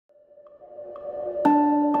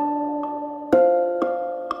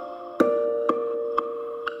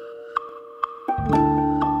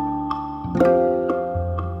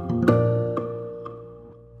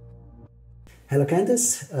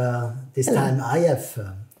Candice. This Hello. time I have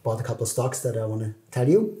bought a couple of stocks that I want to tell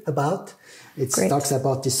you about. It's Great. stocks I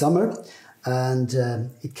bought this summer, and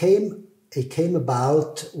it came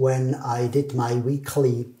about when I did my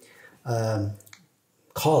weekly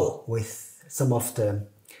call with some of the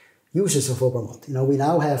users of Obermatt. You know,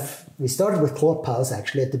 we started with Clubhouse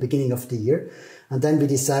actually at the beginning of the year, and then we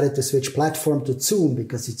decided to switch platform to Zoom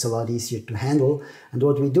because it's a lot easier to handle. And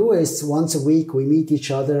what we do is once a week we meet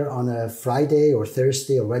each other on a Friday or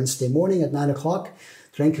Thursday or Wednesday morning at 9 o'clock,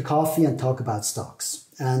 drink a coffee and talk about stocks.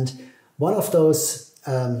 And one of those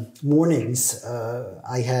mornings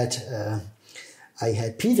I had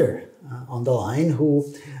Peter on the line,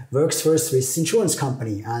 who works for a Swiss insurance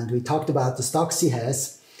company, and we talked about the stocks he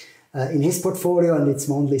has in his portfolio, and it's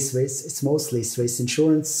mostly Swiss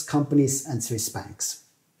insurance companies and Swiss banks.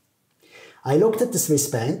 I looked at the Swiss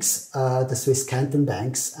banks, the Swiss canton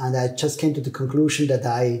banks, and I just came to the conclusion that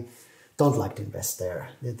I don't like to invest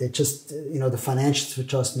there. They just, you know, the financials were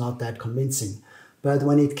just not that convincing. But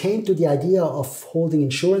when it came to the idea of holding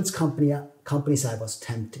insurance companies, I was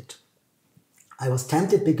tempted. I was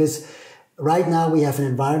tempted because right now we have an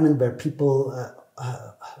environment where people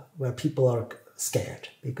are scared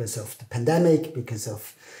because of the pandemic, because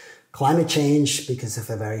of climate change, because of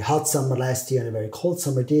a very hot summer last year and a very cold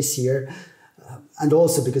summer this year, and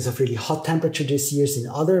also because of really hot temperature this year in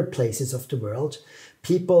other places of the world.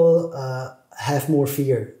 People have more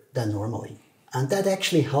fear than normally. And that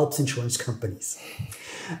actually helps insurance companies.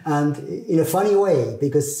 And in a funny way,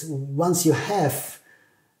 because once you have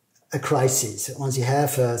a crisis, once you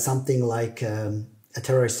have something like a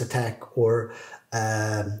terrorist attack or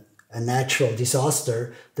a natural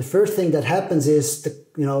disaster, the first thing that happens is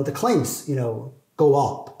the claims go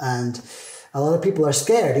up, and a lot of people are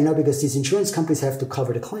scared because these insurance companies have to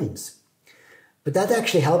cover the claims. But that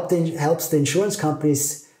actually helps the insurance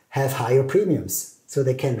companies have higher premiums, so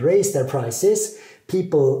they can raise their prices.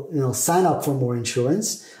 People sign up for more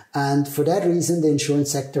insurance, and for that reason, the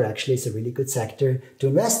insurance sector actually is a really good sector to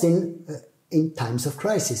invest in times of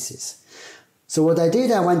crises. So what I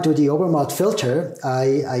did, I went to the Obermatt filter.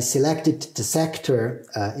 I selected the sector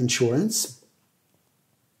insurance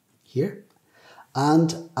here,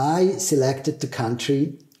 and I selected the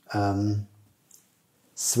country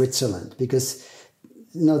Switzerland, because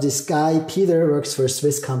this guy Peter works for a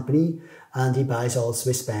Swiss company and he buys all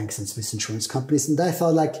Swiss banks and Swiss insurance companies. And I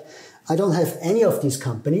thought, I don't have any of these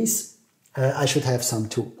companies. I should have some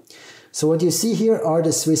too. So what you see here are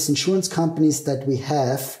the Swiss insurance companies that we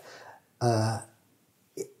have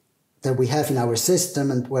in our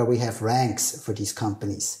system, and where we have ranks for these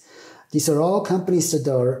companies. These are all companies that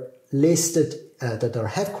are listed, that are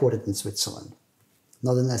headquartered in Switzerland,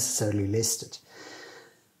 not necessarily listed.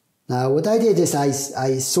 Now, what I did is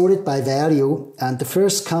I sorted by value, and the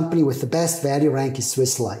first company with the best value rank is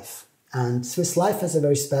Swiss Life. And Swiss Life has a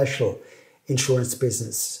very special insurance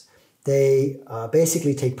business. They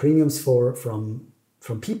basically take premiums from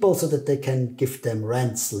people so that they can give them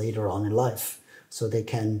rents later on in life. So they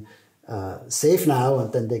can save now,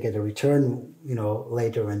 and then they get a return,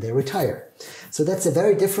 later when they retire. So that's a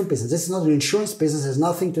very different business. This is not an insurance business. It has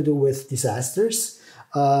nothing to do with disasters.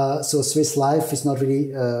 So Swiss Life is not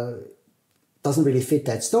really, doesn't really fit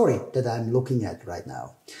that story that I'm looking at right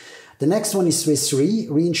now. The next one is Swiss Re,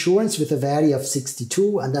 reinsurance with a value of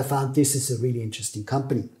 62. And I found this is a really interesting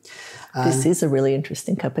company. This is a really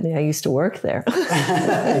interesting company. I used to work there.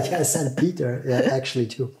 Yes, and Peter, actually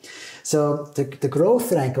too. So the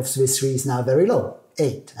growth rank of Swiss Re is now very low,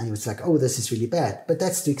 8. And it was like, oh, this is really bad. But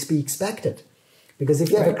that's to be expected. Because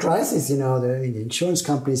if you have a crisis, the insurance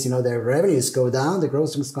companies, their revenues go down, the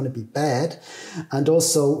growth is going to be bad. And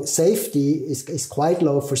also safety is quite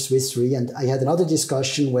low for Swiss Re. And I had another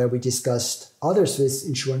discussion where we discussed other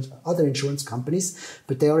insurance companies,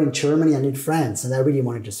 but they are in Germany and in France. And I really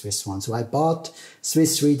wanted a Swiss one. So I bought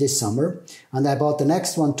Swiss Re this summer, and I bought the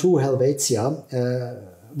next one too, Helvetia.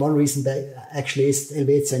 One reason that actually is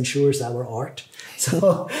Helvetia insures our art.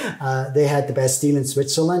 So they had the best deal in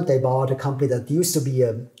Switzerland. They bought a company that used to be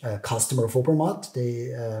a customer of Obermatt,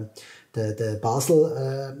 the Basel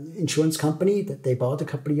insurance company that they bought a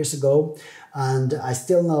couple of years ago. And I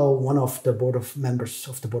still know one of the members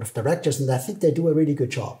of the board of directors, and I think they do a really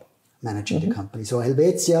good job managing the company. So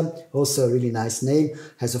Helvetia, also a really nice name,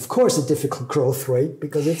 has of course a difficult growth rate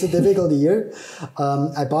because it's a difficult year.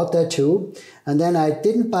 I bought that too. And then I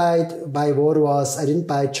didn't buy I didn't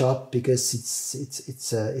buy Job because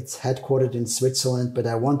it's headquartered in Switzerland, but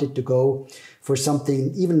I wanted to go for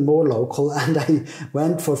something even more local, and I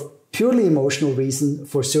went for purely emotional reason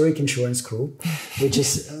for Zurich Insurance Group, which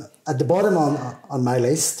is at the bottom on my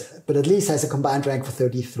list, but at least has a combined rank for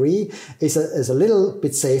 33, is a little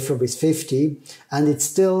bit safer with 50, and it's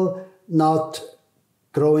still not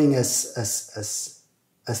growing as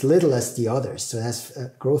little as the others. So it has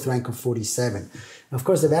a growth rank of 47. Of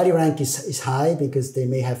course, the value rank is high because they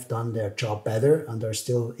may have done their job better and are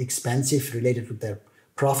still expensive related to their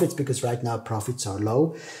profits, because right now profits are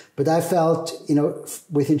low. But I felt,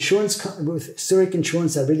 with Zurich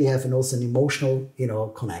Insurance, I really have also an emotional,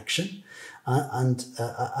 connection. And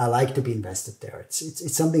I like to be invested there.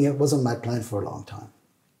 It's something that was on my plan for a long time.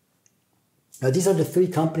 Now, these are the 3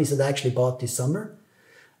 companies that I actually bought this summer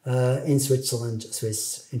in Switzerland,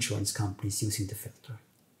 Swiss insurance companies using the filter.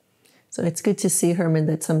 So it's good to see, Hermann,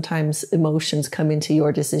 that sometimes emotions come into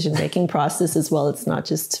your decision-making process as well. It's not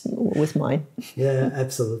just with mine. Yeah,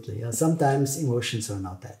 absolutely. Yeah, sometimes emotions are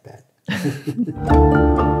not that bad.